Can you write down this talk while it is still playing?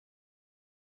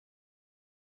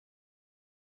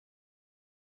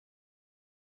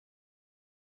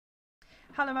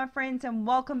Hello my friends and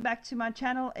welcome back to my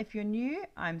channel. If you're new,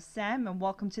 I'm Sam and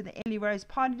welcome to the Ellie Rose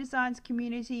Party Designs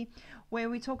community where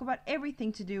we talk about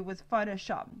everything to do with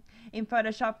Photoshop. In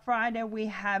Photoshop Friday we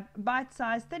have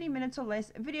bite-sized 30 minutes or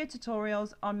less video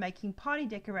tutorials on making party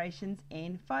decorations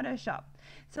in Photoshop.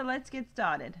 So let's get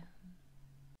started.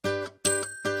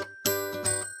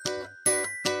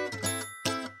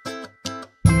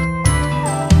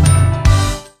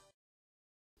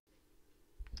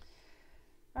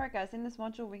 Alright guys, in this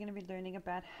module we're going to be learning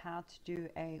about how to do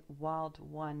a wild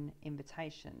one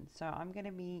invitation. So I'm going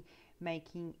to be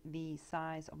making the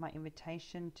size of my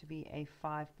invitation to be a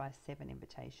 5x7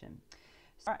 invitation.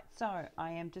 Alright, so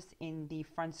I am just in the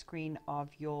front screen of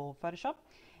your Photoshop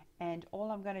and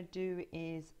all I'm going to do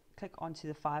is click onto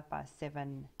the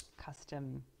 5x7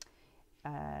 custom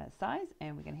size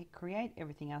and we're going to hit create.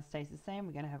 Everything else stays the same.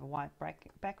 We're going to have a white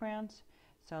background.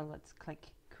 So let's click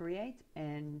create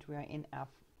and we're in our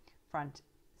front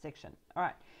section.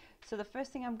 Alright, so the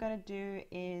first thing I'm going to do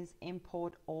is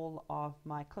import all of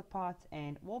my clip arts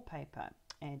and wallpaper,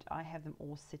 and I have them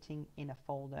all sitting in a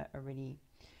folder already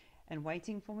and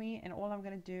waiting for me, and all I'm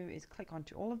going to do is click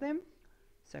onto all of them.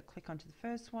 So click onto the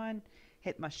first one,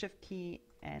 hit my shift key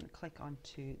and click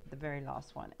onto the very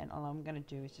last one, and all I'm going to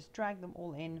do is just drag them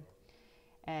all in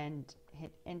and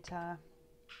hit enter,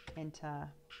 enter,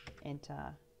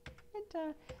 enter,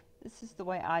 enter. This is the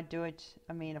way I do it.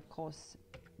 I mean, of course,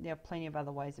 there are plenty of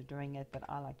other ways of doing it, but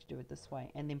I like to do it this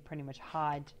way, and then pretty much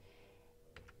hide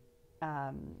the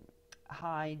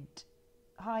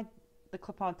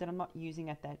clip art that I'm not using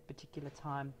at that particular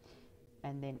time,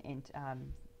 and then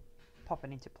pop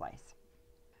it into place.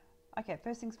 Okay,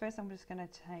 first things first, I'm just going to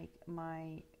take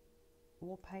my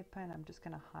wallpaper and I'm just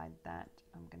going to hide that.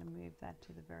 I'm going to move that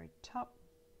to the very top,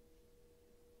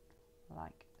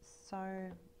 like so,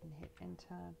 and hit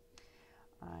enter.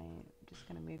 I'm just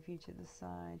going to move you to the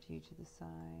side, you to the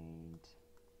side,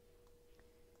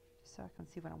 just so I can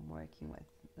see what I'm working with.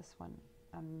 This one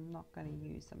I'm not going to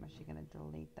use, I'm actually going to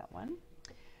delete that one.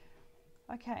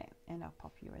 Okay, and I'll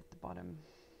pop you at the bottom,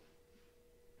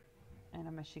 and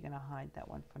I'm actually going to hide that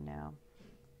one for now,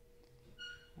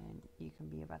 and you can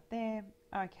be about there.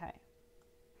 Okay,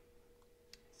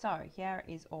 so here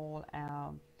is all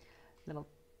our little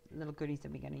goodies that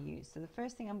we're going to use. So the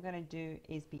first thing I'm going to do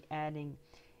is be adding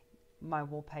my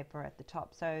wallpaper at the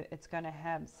top. So it's going to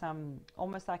have some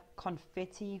almost like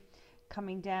confetti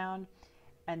coming down,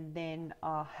 and then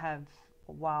I'll have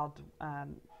wild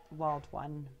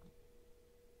one.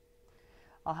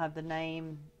 I'll have the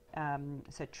name,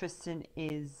 so Tristan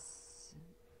is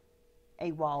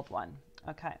a wild one.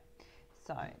 Okay,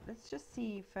 so let's just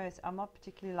see first. I'm not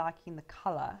particularly liking the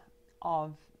color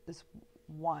of this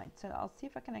white, so I'll see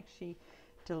if I can actually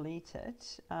delete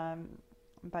it.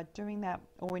 By doing that,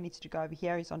 all we need to go over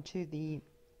here is onto the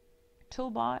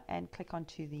toolbar and click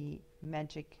onto the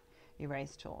magic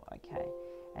erase tool. Okay,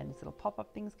 and this little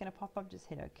pop-up thing is going to pop up. Just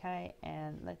hit OK,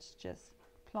 and let's just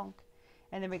plonk,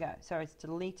 and there we go. So it's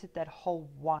deleted that whole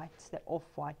white, that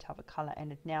off-white type of color,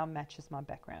 and it now matches my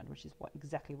background, which is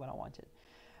exactly what I wanted.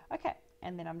 Okay,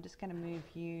 and then I'm just going to move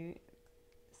you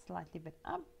slightly bit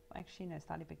up. Actually no,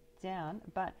 slightly bit down,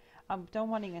 but I don't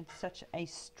want it such a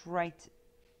straight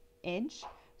edge,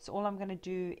 so all I'm going to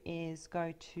do is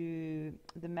go to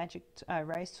the magic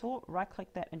erase tool, right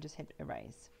click that and just hit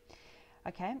erase.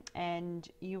 Okay, and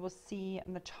you will see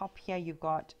on the top here you've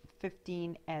got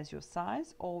 15 as your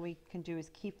size. All we can do is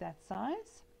keep that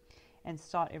size and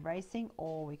start erasing,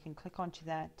 or we can click onto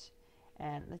that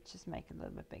and let's just make it a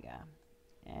little bit bigger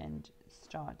and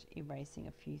start erasing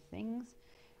a few things.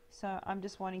 So I'm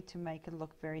just wanting to make it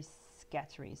look very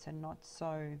scattery, so not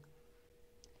so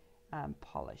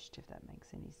polished, if that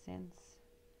makes any sense.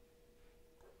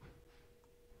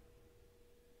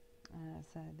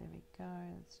 So there we go.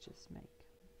 Let's just make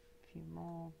a few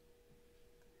more.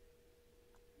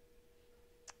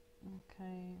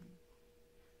 Okay.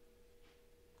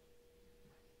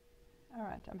 All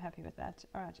right, I'm happy with that.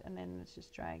 All right, and then let's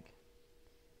just drag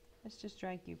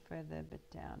you further a bit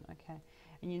down. Okay,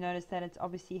 and you notice that it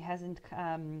obviously hasn't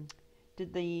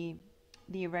did the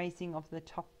erasing of the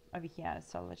top over here,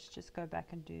 so let's just go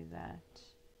back and do that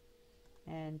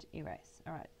and erase.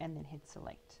 All right, and then hit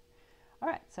select. All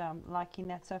right, so I'm liking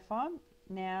that so far.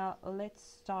 Now let's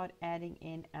start adding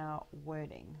in our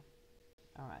wording.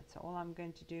 All right, so all I'm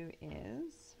going to do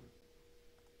is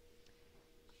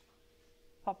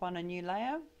pop on a new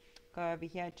layer, go over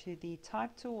here to the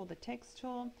type tool or the text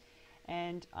tool,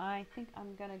 and I think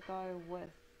I'm going to go with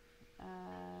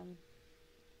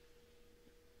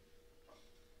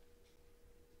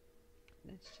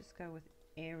let's just go with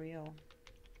Arial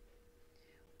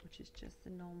which is just the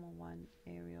normal one,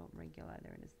 Arial regular.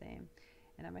 There it is there.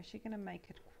 And I'm actually going to make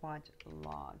it quite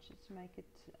large. Let's make it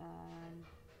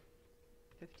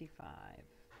 55.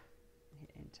 Hit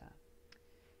enter.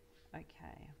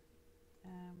 Okay.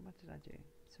 What did I do?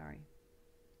 Sorry.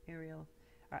 Arial. All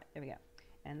right, there we go.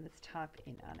 And let's type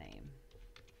in our name.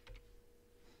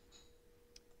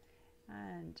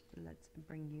 And let's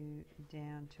bring you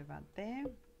down to about there.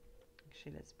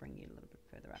 Actually, let's bring you a little bit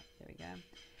further up. There we go.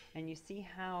 And you see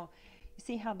how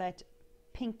that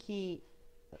pinky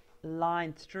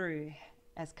line through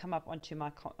has come up onto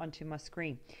my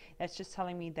screen. That's just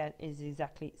telling me that is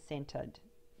exactly centered.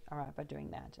 All right, by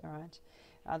doing that. All right.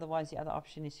 Otherwise, the other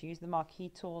option is to use the marquee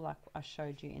tool like I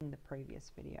showed you in the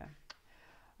previous video.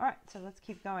 All right, so let's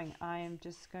keep going. I am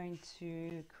just going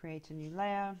to create a new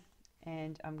layer,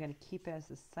 and I'm going to keep it as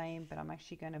the same, but I'm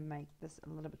actually going to make this a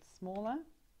little bit smaller.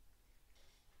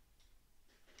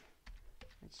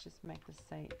 Let's just make this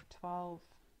say 12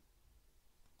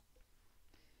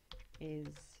 is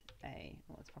a,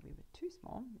 well, it's probably a bit too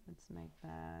small. Let's make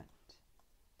that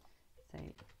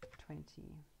say 20.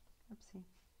 Oopsie.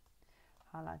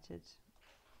 Highlighted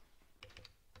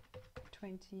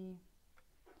 20,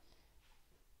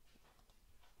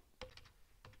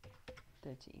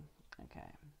 30. Okay,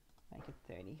 make it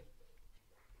 30.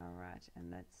 All right,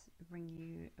 and let's bring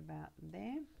you about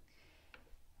there.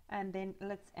 And then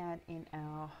let's add in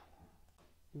our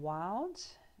wild,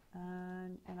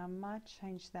 and I might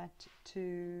change that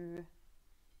to,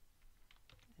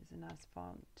 there's a nice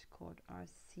font called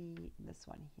RC, this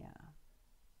one here.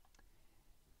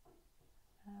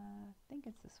 I think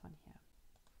it's this one here.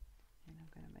 And I'm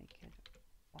going to make it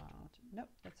wild. Nope,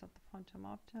 that's not the font I'm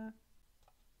after.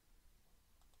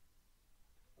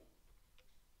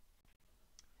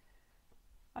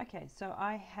 Okay, so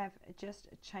I have just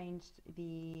changed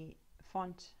the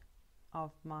font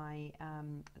of my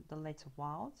the letter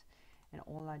wild, and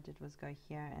all I did was go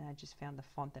here and I just found the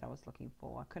font that I was looking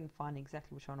for. I couldn't find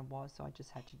exactly which one it was, so I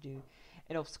just had to do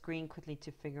it off screen quickly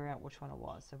to figure out which one it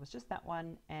was. So it was just that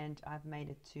one, and I've made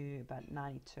it to about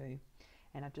 92,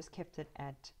 and I've just kept it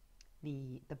at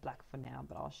the black for now,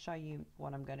 but I'll show you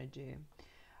what I'm going to do.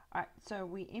 Alright, so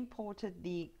we imported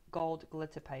the gold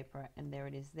glitter paper, and there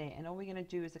it is there, and all we're going to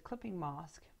do is a clipping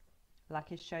mask like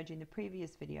I showed you in the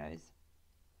previous videos,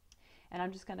 and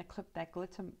I'm just going to clip that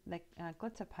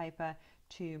glitter paper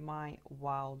to my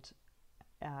wild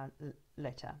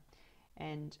letter.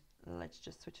 And let's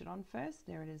just switch it on first.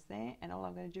 There it is there, and all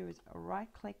I'm going to do is right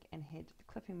click and hit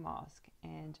clipping mask,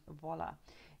 and voila,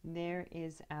 there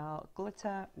is our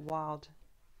glitter wild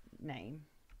name.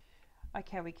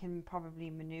 Okay, we can probably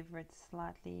maneuver it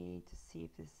slightly to see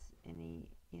if there's any,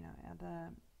 other,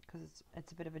 because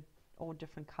it's a bit of all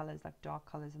different colors, like dark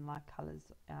colors and light colors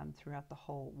throughout the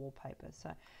whole wallpaper.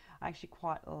 So I actually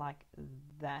quite like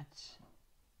that.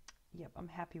 Yep, I'm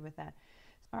happy with that.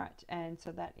 All right, and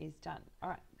so that is done.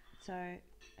 All right, so,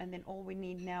 and then all we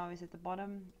need now is at the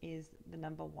bottom is the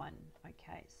number 1.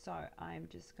 Okay, so I'm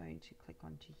just going to click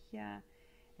onto here,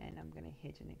 and I'm going to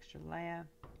hit an extra layer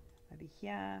over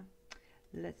here.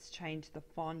 Let's change the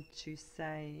font to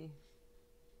say,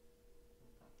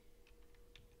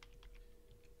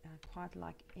 quite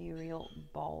like Arial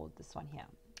bold, this one here.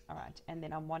 All right, and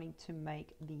then I'm wanting to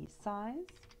make the size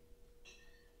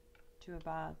to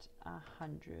about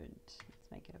 100. Let's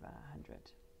make it about 100.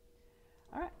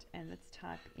 All right, and let's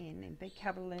type in big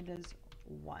capital letters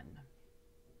 1.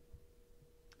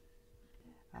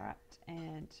 All right,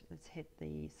 and let's hit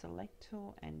the select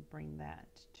tool and bring that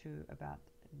to about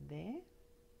there.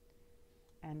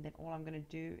 And then all I'm going to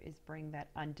do is bring that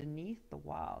underneath the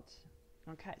wild.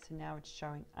 Okay, so now it's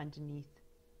showing underneath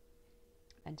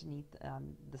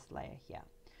this layer here.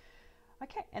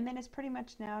 Okay, and then it's pretty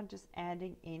much now just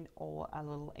adding in all our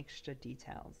little extra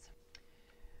details.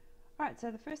 All right,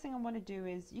 so the first thing I want to do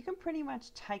is, you can pretty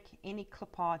much take any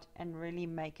clip art and really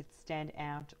make it stand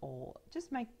out, or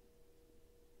just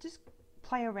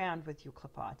play around with your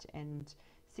clip art and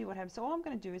see what happens. So all I'm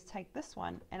going to do is take this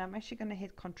one, and I'm actually going to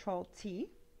hit Control T,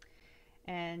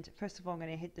 and first of all I'm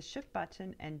going to hit the shift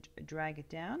button and drag it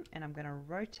down, and I'm going to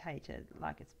rotate it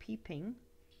like it's peeping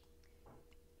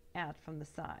out from the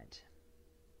side.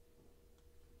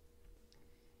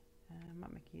 I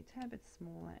might make you a tad bit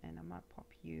smaller, and I might pop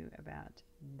you about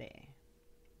there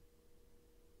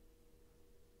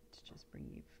to just bring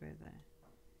you further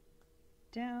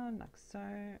down like so.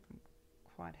 I'm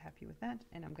quite happy with that,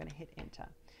 and I'm going to hit enter.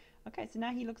 Okay, so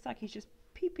now he looks like he's just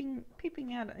peeping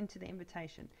out into the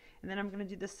invitation, and then I'm going to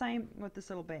do the same with this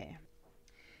little bear.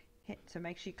 So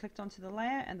make sure you clicked onto the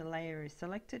layer and the layer is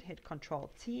selected. Hit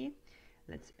Control T.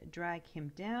 Let's drag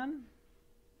him down,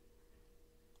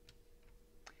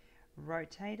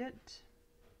 rotate it,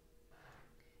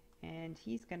 and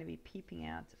he's going to be peeping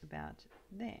out about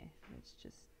there. Let's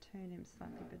just turn him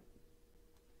slightly a bit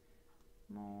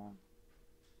more.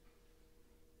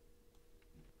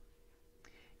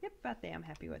 Yep, about there I'm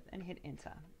happy with, and hit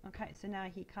enter. Okay, so now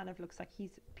he kind of looks like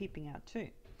he's peeping out too.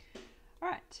 All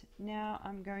right, now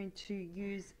I'm going to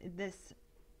use this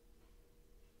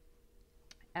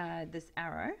this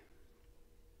arrow.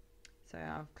 So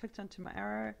I've clicked onto my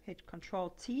arrow, hit Control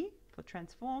T for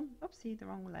transform. Oopsie, the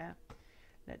wrong layer.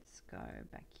 Let's go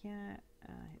back here,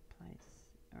 hit place.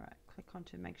 All right, click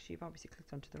onto, make sure you've obviously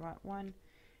clicked onto the right one.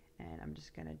 And I'm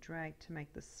just going to drag to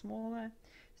make this smaller.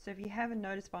 So if you haven't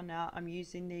noticed by now, I'm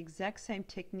using the exact same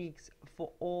techniques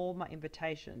for all my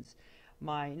invitations.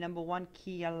 My number one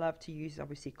key I love to use is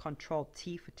obviously Control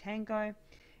T for Tango,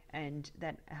 and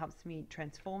that helps me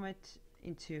transform it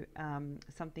into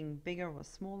something bigger or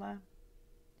smaller.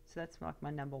 So that's like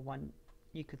my number one,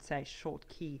 you could say, short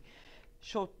key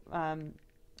that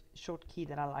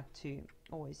I like to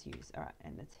always use. All right,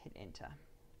 and let's hit enter.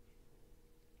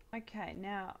 Okay,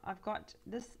 now I've got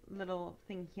this little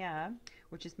thing here,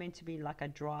 which is meant to be like a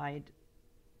dried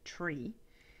tree,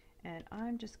 and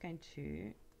I'm just going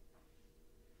to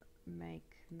make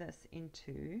this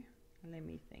into, let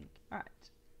me think. All right,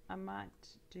 I might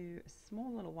do a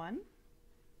small little one,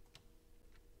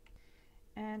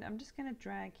 and I'm just going to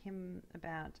drag him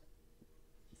about,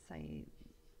 say,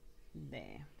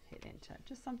 there, hit enter,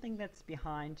 just something that's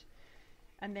behind,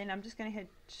 and then I'm just going to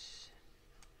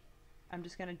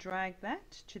drag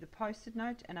that to the post-it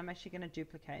note, and I'm actually going to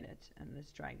duplicate it, and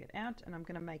let's drag it out, and I'm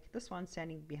going to make this one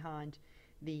standing behind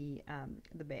the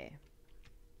bear.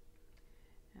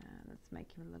 Let's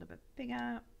make him a little bit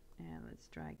bigger, and let's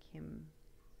drag him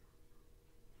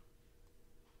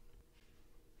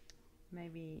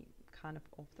maybe kind of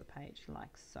off the page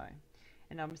like so.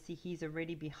 And obviously he's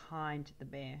already behind the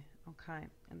bear. Okay,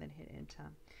 and then hit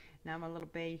enter. Now my little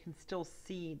bear, you can still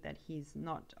see that he's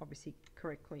not obviously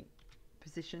correctly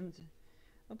positioned.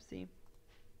 Oopsie.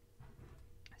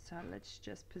 So let's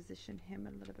just position him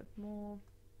a little bit more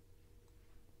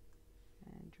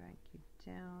and drag you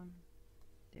down.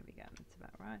 There we go, that's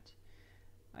about right.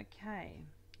 Okay,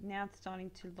 now it's starting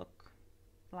to look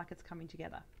like it's coming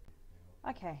together.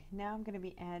 Okay, now I'm going to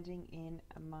be adding in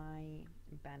my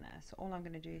banner. So all I'm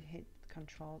going to do is hit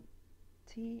Control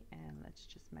T, and let's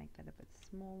just make that a bit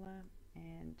smaller,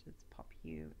 and let's pop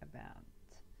you about,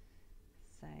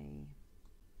 say,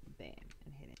 there,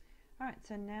 and hit it. Alright,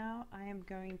 so now I am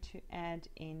going to add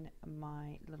in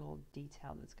my little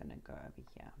detail that's going to go over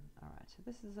here. Alright, so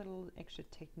this is a little extra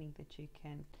technique that you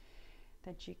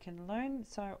can learn.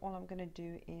 So all I'm going to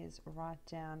do is write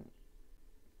down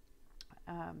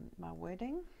my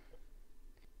wording.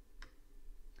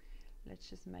 Let's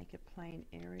just make it plain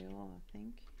Arial, I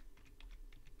think.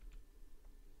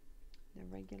 The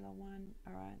regular one,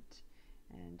 alright.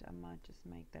 And I might just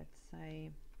make that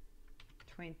say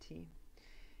 20.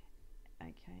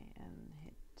 Okay, and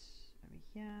hit over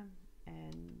here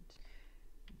and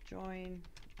join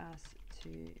us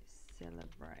to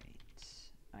celebrate.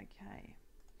 Okay,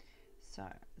 so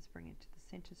let's bring it to the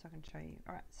center so I can show you.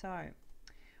 All right, so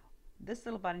this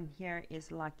little button here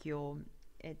is like your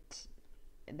it's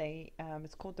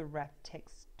called the wrap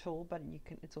text tool, but you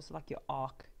can, it's also like your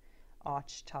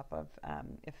arch type of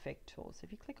effect tool. So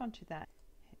if you click onto that,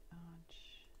 hit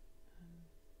arch,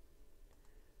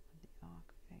 the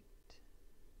arc effect.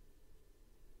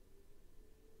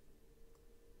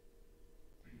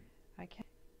 Okay,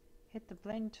 hit the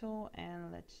blend tool,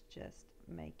 and let's just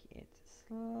make it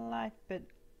slight bit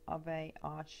of a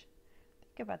arch. I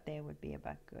think about there would be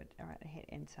about good. All right, hit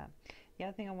enter. The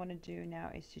other thing I want to do now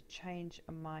is to change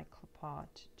my clip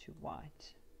art to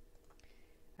white.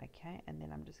 Okay, and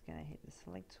then I'm just going to hit the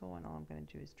select tool, and all I'm going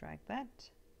to do is drag that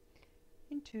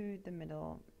into the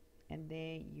middle, and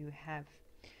there you have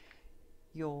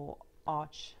your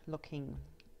arch looking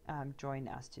join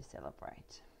us to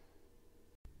celebrate.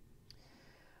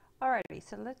 Alrighty,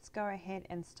 so let's go ahead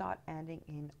and start adding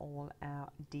in all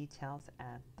our details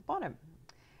at the bottom.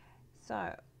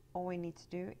 So all we need to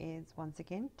do is, once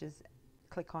again, just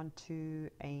click onto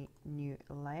a new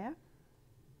layer.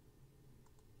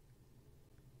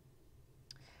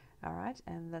 Alright,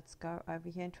 and let's go over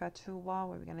here into our toolbar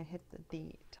where we're going to hit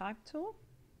the type tool.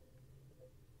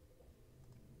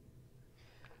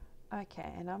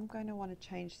 Okay, and I'm going to want to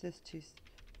change this to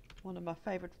one of my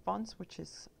favorite fonts, which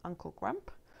is Uncle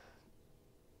Grump.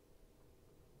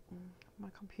 My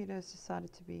computer has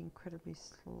decided to be incredibly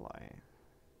slow.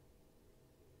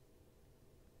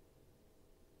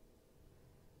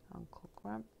 Uncle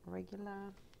Grump,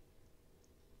 regular.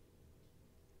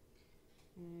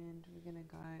 and we're going to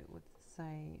go with,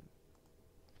 say,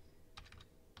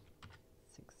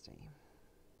 60.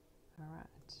 All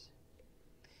right,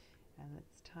 and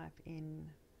let's type in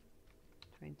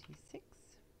 26,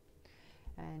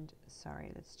 and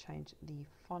sorry, let's change the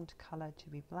font color to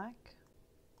be black,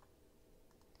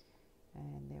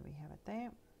 and there we have it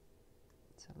there.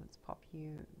 So let's pop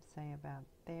you, say, about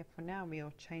there. For now,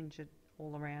 we'll change it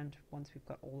all around once we've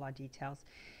got all our details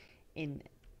in.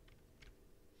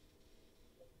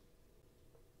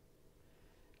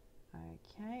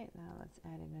 Okay, now let's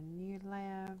add in a new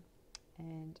layer,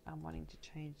 and I'm wanting to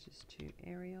change this to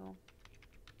Arial,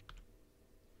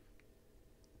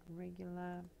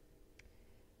 regular.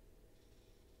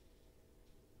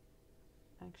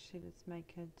 Actually, let's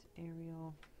make it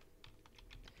Arial,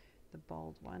 the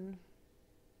bold one.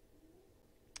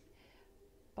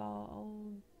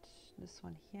 Bold, this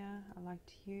one here I like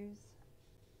to use.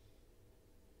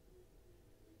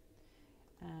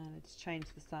 And let's change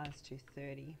the size to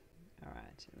 30. All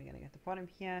right, we're going to get the bottom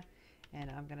here,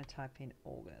 and I'm going to type in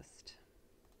August.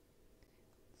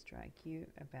 Let's drag you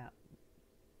about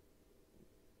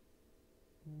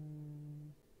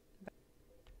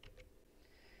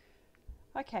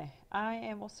okay, I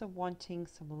am also wanting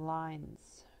some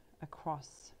lines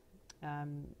across,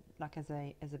 like as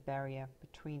a barrier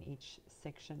between each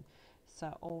section.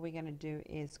 So all we're going to do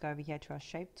is go over here to our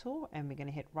shape tool, and we're going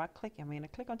to hit right click, and we're going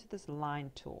to click onto this line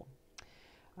tool.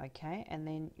 Okay, and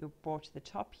then you're brought to the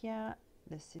top here.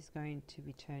 This is going to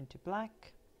be turned to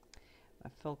black. My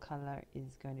fill color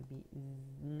is going to be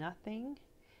nothing,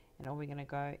 and all we're going to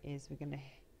go is we're going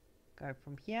to go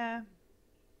from here.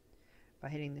 By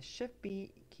hitting the Shift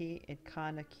B key, it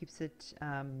kind of keeps it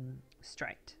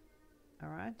straight. All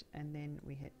right, and then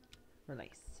we hit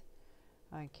release.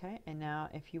 Okay, and now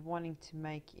if you're wanting to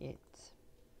make it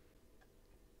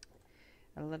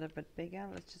a little bit bigger,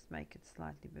 let's just make it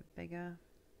slightly bit bigger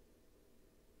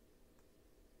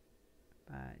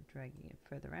by dragging it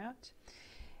further out.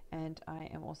 And I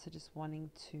am also just wanting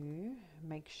to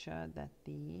make sure that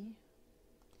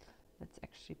let's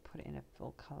actually put it in a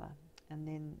fill color, and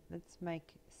then let's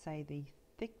make, say, the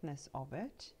thickness of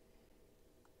it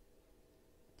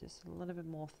just a little bit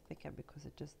more thicker, because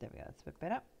it just, there we go, it's a bit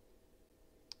better.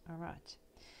 All right,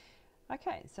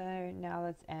 okay, so now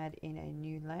let's add in a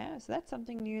new layer. So that's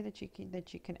something new that you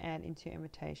can add into your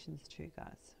invitations too,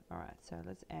 guys. All right, so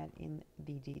let's add in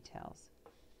the details.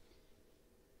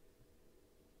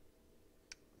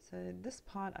 So this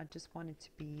part I just wanted to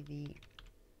be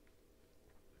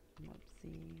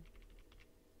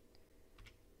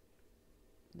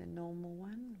the normal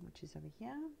one, which is over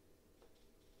here,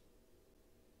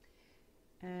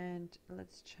 and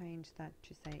let's change that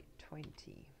to, say,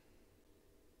 20.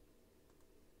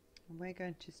 And we're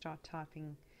going to start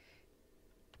typing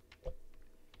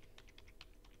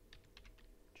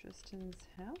Tristan's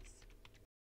house.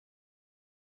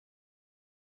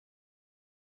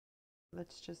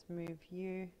 Let's just move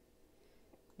you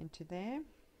into there.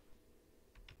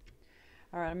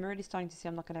 All right, I'm already starting to see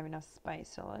I'm not going to have enough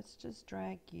space, so let's just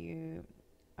drag you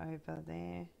over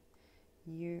there,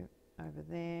 you over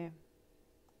there,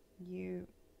 you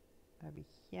over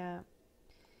here,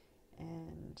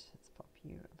 and let's pop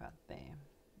you about there.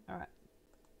 All right,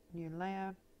 new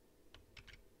layer,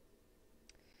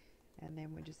 and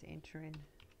then we just enter in.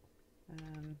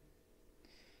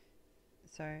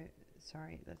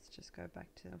 Sorry, let's just go back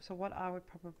to them. So what I would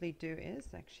probably do is,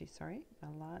 actually, sorry, a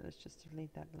lie, let's just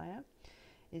delete that layer,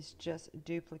 is just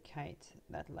duplicate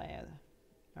that layer.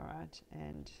 All right,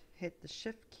 and hit the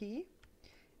Shift key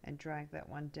and drag that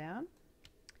one down,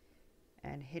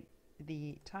 and hit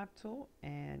the type tool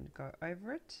and go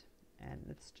over it, and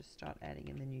let's just start adding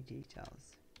in the new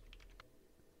details.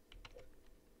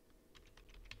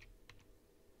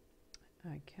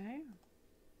 Okay,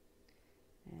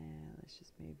 and let's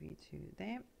just move you to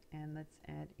there, and let's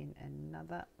add in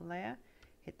another layer.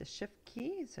 Hit the Shift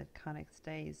key so it kind of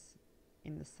stays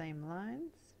in the same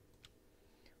lines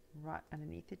right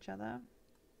underneath each other.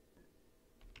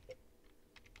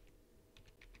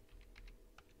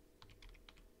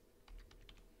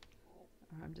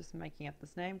 I'm just making up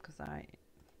this name because I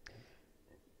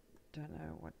don't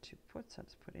know what to put, so I'll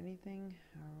just put anything.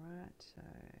 All right, so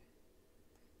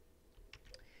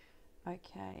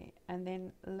okay, and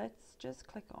then let's just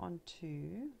click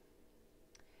onto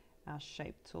our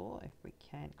shape tool if we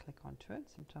can click onto it.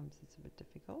 Sometimes it's a bit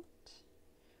difficult,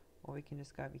 or we can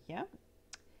just go over here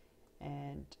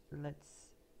and let's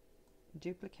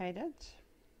duplicate it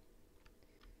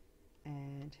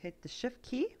and hit the Shift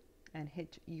key and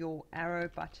hit your arrow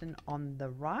button on the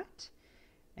right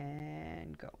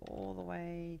and go all the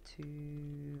way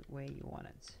to where you want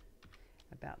it.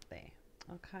 about there.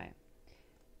 Okay,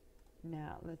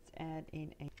 now let's add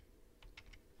in a,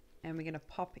 and we're going to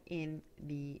pop in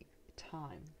the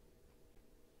time.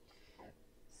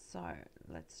 So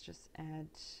let's just add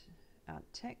our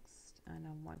text, and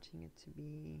I'm wanting it to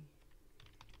be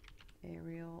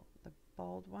Arial, the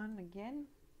bold one again,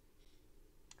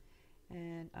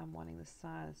 and I'm wanting the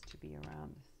size to be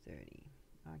around 30.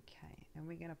 Okay, and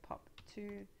we're going to pop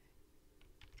 2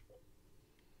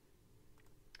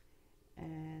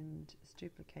 and just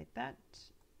duplicate that.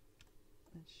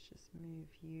 Let's just move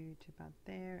you to about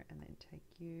there, and then take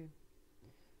you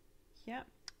here,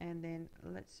 and then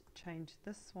let's change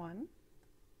this one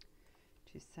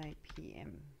to say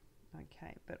PM.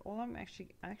 Okay, but all I'm actually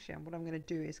what I'm going to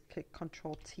do is click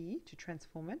Control T to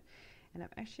transform it, and I'm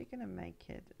actually going to make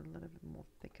it a little bit more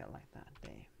thicker like that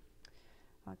there.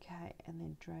 Okay, and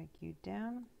then drag you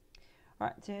down. All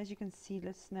right, so as you can see,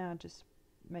 let's now just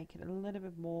make it a little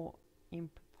bit more in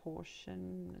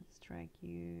proportion. Let's drag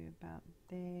you about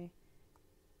there.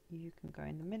 You can go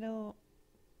in the middle.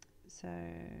 So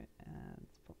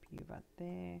let's pop you about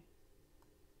there.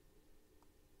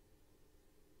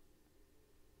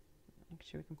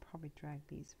 Actually, we can probably drag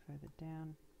these further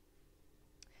down.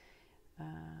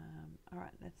 All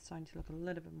right, that's starting to look a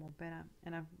little bit more better.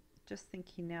 And I'm just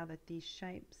thinking now that these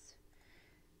shapes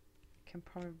can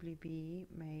probably be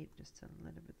made just a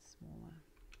little bit smaller.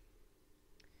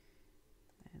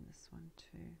 And this one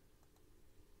too.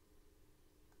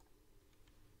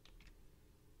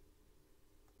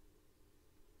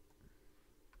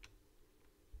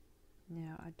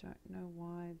 Now, I don't know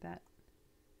why that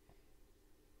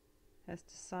has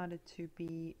decided to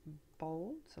be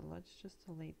bold, so let's just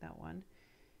delete that one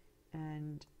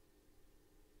and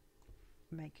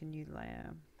make a new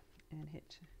layer and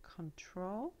hit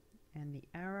Control and the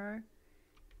arrow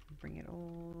and bring it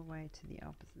all the way to the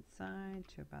opposite side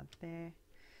to about there.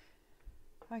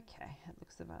 Okay, that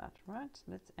looks about right.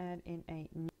 Let's add in a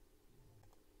new.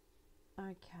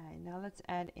 Okay, now let's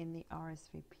add in the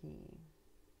RSVP.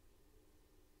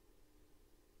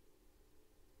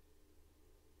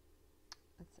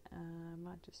 I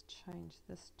might just change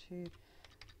this to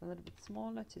a little bit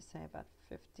smaller to say about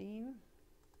 15.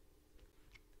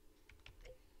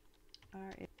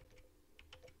 By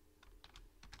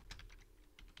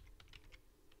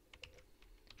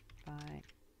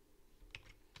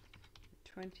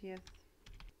 20th.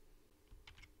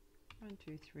 1,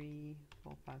 2, 3,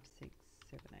 4, 5, 6,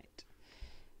 7, 8.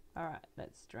 All right,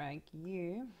 let's drag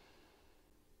you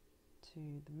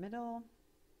to the middle.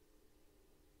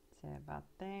 Say about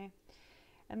there.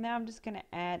 And now I'm just going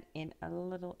to add in a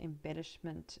little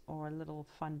embellishment or a little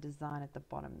fun design at the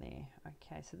bottom there.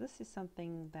 Okay, so this is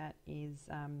something that is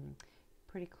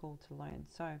pretty cool to learn.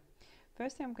 So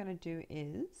first thing I'm going to do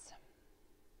is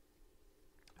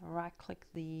right click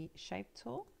the shape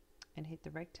tool and hit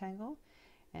the rectangle,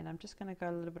 and I'm just going to go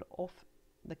a little bit off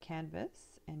the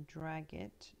canvas and drag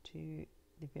it to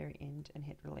the very end and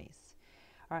hit release.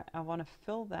 Alright, I want to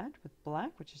fill that with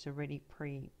black, which is already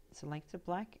pre-selected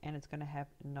black, and it's going to have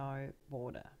no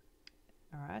border.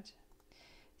 Alright,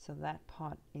 so that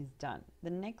part is done. The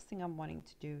next thing I'm wanting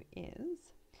to do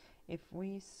is, if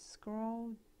we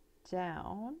scroll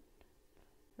down,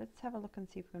 let's have a look and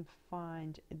see if we can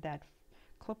find that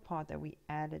clip part that we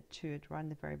added to it right in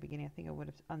the very beginning. I think I would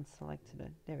have unselected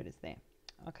it. There it is there.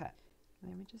 Okay,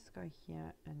 let me just go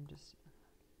here and just...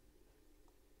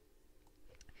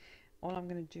 All I'm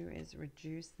going to do is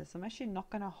reduce this. I'm actually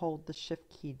not going to hold the shift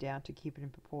key down to keep it in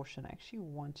proportion. I actually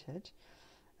want it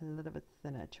a little bit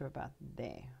thinner to about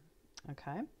there.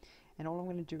 Okay, and all I'm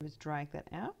going to do is drag that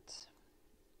out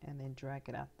and then drag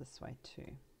it out this way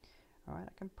too. Alright,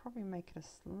 I can probably make it a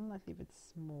slightly bit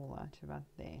smaller to about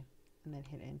there and then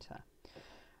hit enter.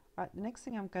 Alright, the next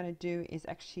thing I'm going to do is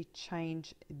actually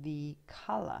change the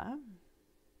color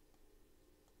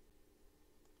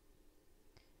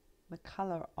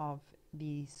of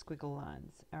the squiggle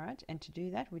lines. Alright, and to do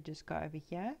that we just go over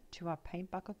here to our paint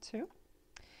bucket tool,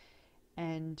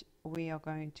 and we are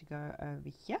going to go over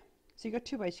here. So you've got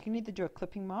two ways. You can either do a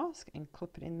clipping mask and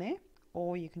clip it in there,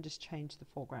 or you can just change the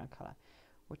foreground color,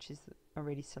 which is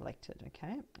already selected.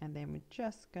 Okay, and then we're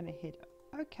just going to hit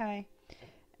OK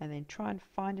and then try and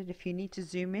find it. If you need to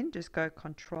zoom in, just go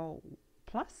Control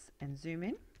plus and zoom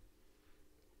in,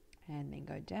 and then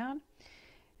go down,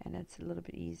 and it's a little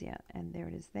bit easier. And there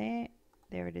it is there,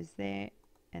 there it is there,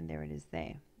 and there it is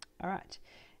there. Alright,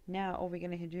 now all we're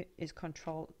going to do is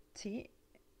Control T.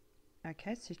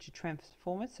 Okay, so to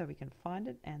transform it so we can find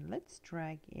it, and let's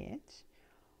drag it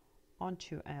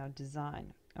onto our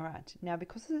design. Alright, now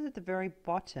because this is at the very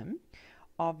bottom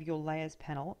of your layers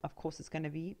panel, of course it's going to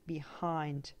be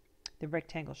behind the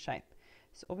rectangle shape.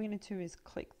 So all we're going to do is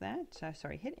click that. So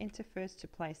sorry, hit enter first to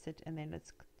place it, and then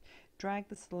let's drag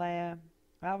this layer.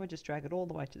 I would just drag it all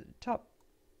the way to the top,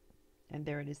 and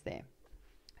there it is there.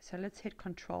 So let's hit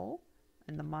control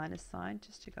and the minus sign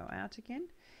just to go out again,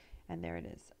 and there it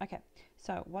is. Okay,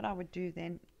 so what I would do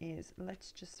then is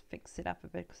let's just fix it up a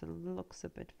bit because it looks a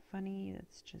bit funny.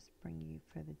 Let's just bring you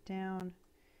further down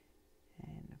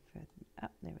and further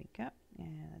up. There we go.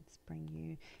 And let's bring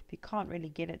you, if you can't really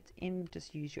get it in,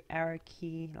 just use your arrow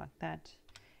key like that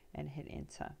and hit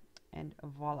enter, and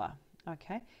voila.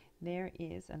 Okay, there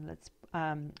is, and let's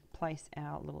place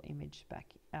our little image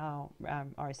back, our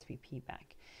RSVP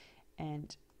back,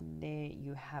 and there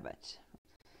you have it.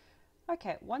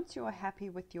 Okay, once you are happy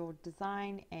with your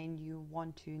design and you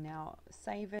want to now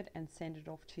save it and send it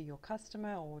off to your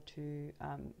customer, or to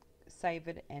save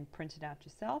it and print it out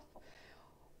yourself,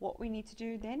 what we need to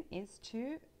do then is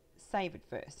to save it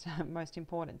first, most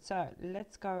important. So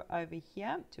let's go over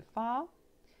here to File,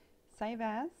 Save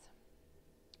As,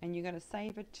 and you're going to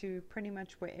save it to pretty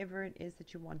much wherever it is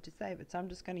that you want to save it. So I'm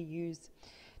just going to use,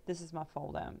 this is my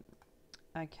folder.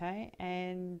 Okay,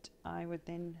 and I would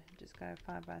then just go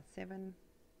 5x7,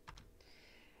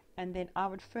 and then I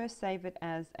would first save it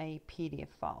as a PDF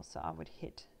file. So I would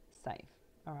hit save.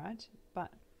 All right,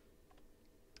 but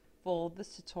for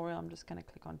this tutorial, I'm just going to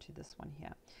click onto this one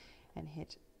here and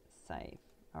hit save.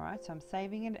 All right, so I'm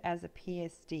saving it as a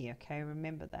PSD. Okay,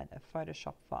 remember that, a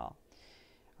Photoshop file.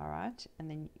 All right, and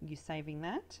then you're saving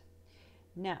that.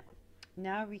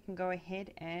 Now we can go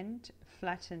ahead and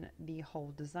flatten the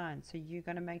whole design. So you're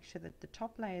going to make sure that the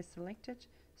top layer is selected,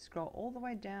 scroll all the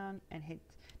way down and hit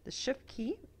the shift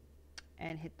key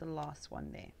and hit the last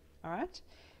one there. All right,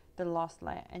 the last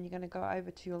layer, and you're going to go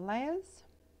over to your layers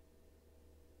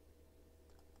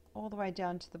all the way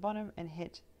down to the bottom and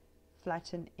hit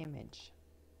flatten image.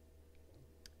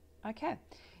 Okay,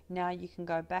 now you can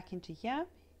go back into here,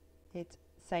 hit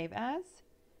save as,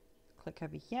 click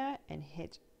over here and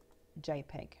hit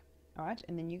JPEG. All right,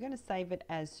 and then you're going to save it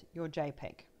as your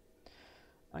JPEG.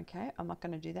 Okay, I'm not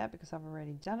going to do that because I've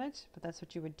already done it, but that's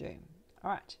what you would do.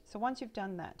 All right, so once you've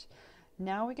done that,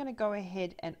 now we're going to go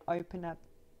ahead and open up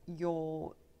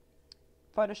your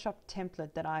Photoshop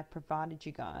template that I provided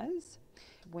you guys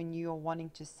when you're wanting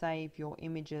to save your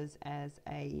images as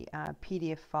a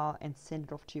PDF file and send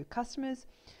it off to your customers.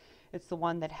 It's the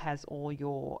one that has all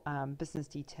your business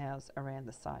details around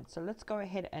the side. So let's go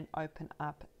ahead and open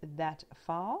up that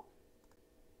file.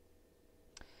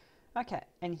 Okay,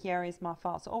 and here is my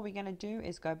file. So all we're going to do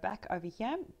is go back over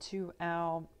here to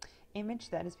our image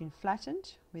that has been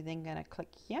flattened. We're then going to click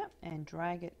here and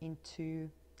drag it into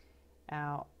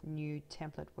our new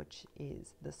template, which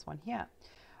is this one here.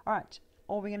 All right,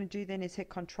 all we're going to do then is hit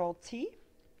Control T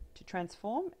to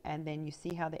transform, and then you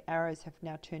see how the arrows have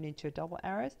now turned into double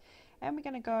arrows, and we're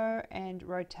going to go and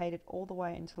rotate it all the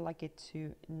way until I get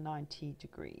to 90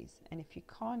 degrees. And if you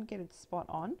can't get it spot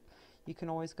on, you can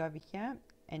always go over here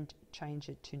and change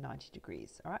it to 90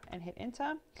 degrees. All right, and hit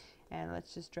enter, and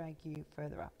let's just drag you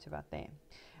further up to about there.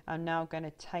 I'm now going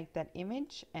to take that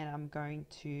image and I'm going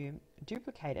to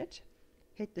duplicate it,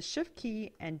 hit the shift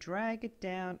key and drag it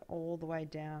down all the way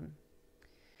down.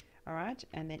 All right,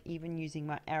 and then even using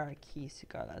my arrow keys to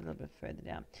go a little bit further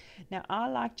down. Now I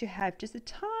like to have just a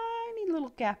tiny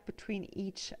little gap between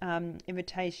each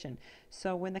invitation,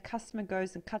 so when the customer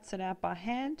goes and cuts it out by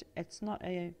hand, it's a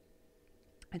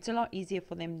lot easier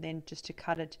for them then just to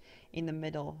cut it in the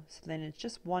middle. So then it's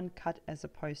just one cut as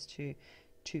opposed to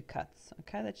two cuts.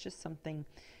 Okay, that's just something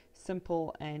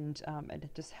simple, and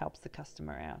it just helps the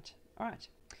customer out. All right,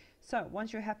 so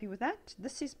once you're happy with that,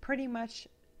 this is pretty much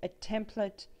a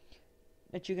template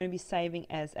that you're going to be saving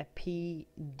as a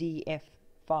PDF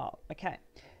file. Okay,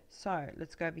 so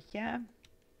let's go over here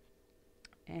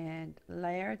and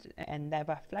layer it, and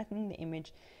by flattening the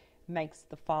image makes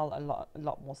the file a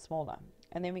lot more smaller.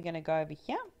 And then we're going to go over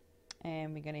here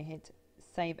and we're going to hit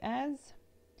save as,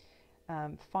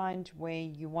 find where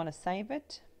you want to save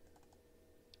it.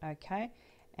 Okay,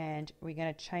 and we're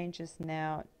going to change this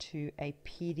now to a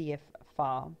PDF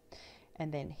file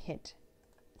and then hit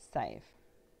save.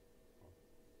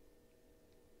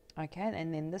 Okay,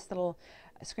 and then this little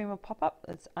screen will pop up.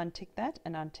 Let's untick that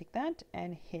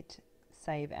and hit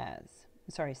save as,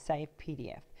 sorry, save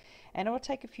PDF. And it will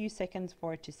take a few seconds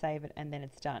for it to save it, and then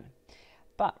it's done.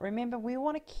 But remember, we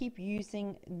want to keep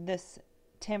using this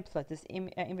template, this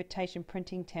invitation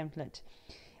printing template,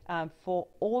 for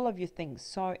all of your things.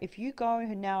 So if you go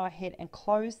now ahead and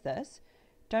close this,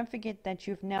 don't forget that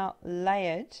you've now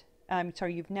layered,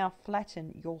 you've now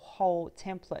flattened your whole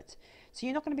template. So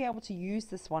you're not going to be able to use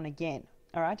this one again,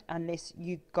 all right, unless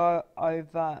you go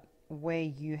over where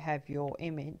you have your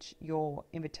image, your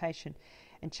invitation,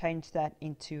 and change that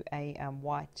into a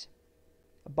white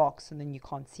box, and then you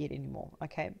can't see it anymore.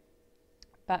 Okay,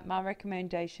 but my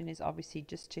recommendation is obviously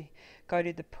just to go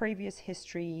to the previous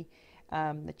history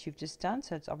that you've just done.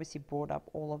 So it's obviously brought up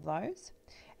all of those,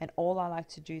 and all I like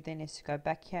to do then is to go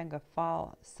back here and go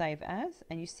File, Save As,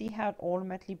 and you see how it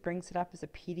automatically brings it up as a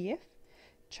PDF.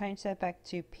 Change that back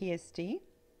to PSD.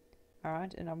 All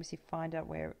right, and obviously find out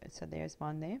where, so there's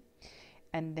mine there,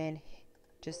 and then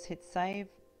just hit save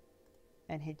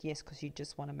and hit yes, because you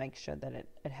just want to make sure that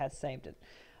it has saved it.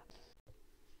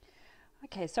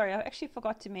 Okay, sorry, I actually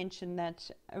forgot to mention that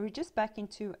we're just back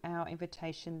into our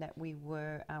invitation that we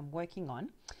were working on.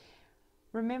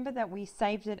 Remember that we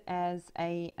saved it as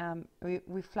a,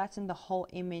 we flattened the whole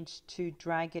image to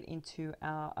drag it into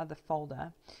our other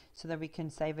folder so that we can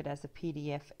save it as a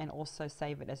PDF and also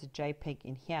save it as a JPEG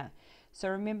in here. So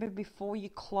remember, before you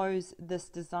close this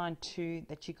design too,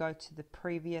 that you go to the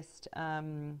previous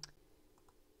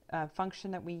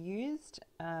function that we used,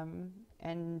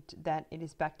 and that it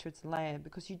is back to its layer,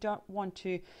 because you don't want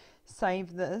to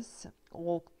save this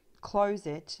or close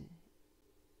it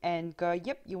and go,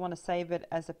 yep, you want to save it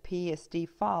as a PSD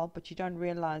file, but you don't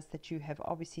realize that you have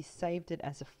obviously saved it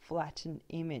as a flattened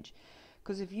image.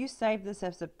 Because if you save this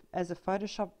as a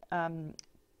Photoshop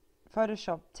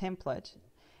template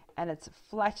and it's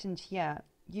flattened here,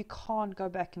 you can't go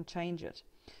back and change it.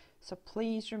 So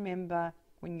please remember,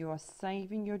 when you are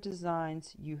saving your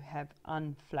designs, you have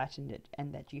unflattened it,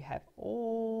 and that you have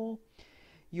all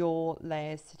your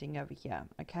layers sitting over here.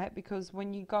 Okay, because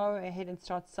when you go ahead and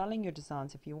start selling your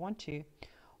designs, if you want to,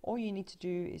 all you need to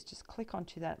do is just click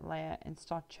onto that layer and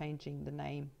start changing the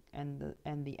name and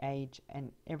the age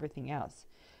and everything else.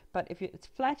 But if it's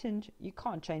flattened, you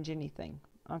can't change anything.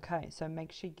 Okay, so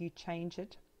make sure you change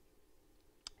it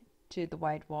to the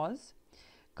way it was.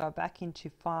 Go back into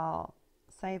File,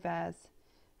 Save As,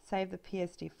 save the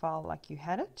PSD file like you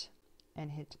had it,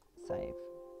 and hit save.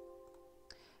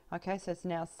 Okay, so it's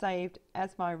now saved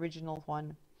as my original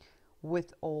one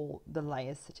with all the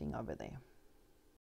layers sitting over there.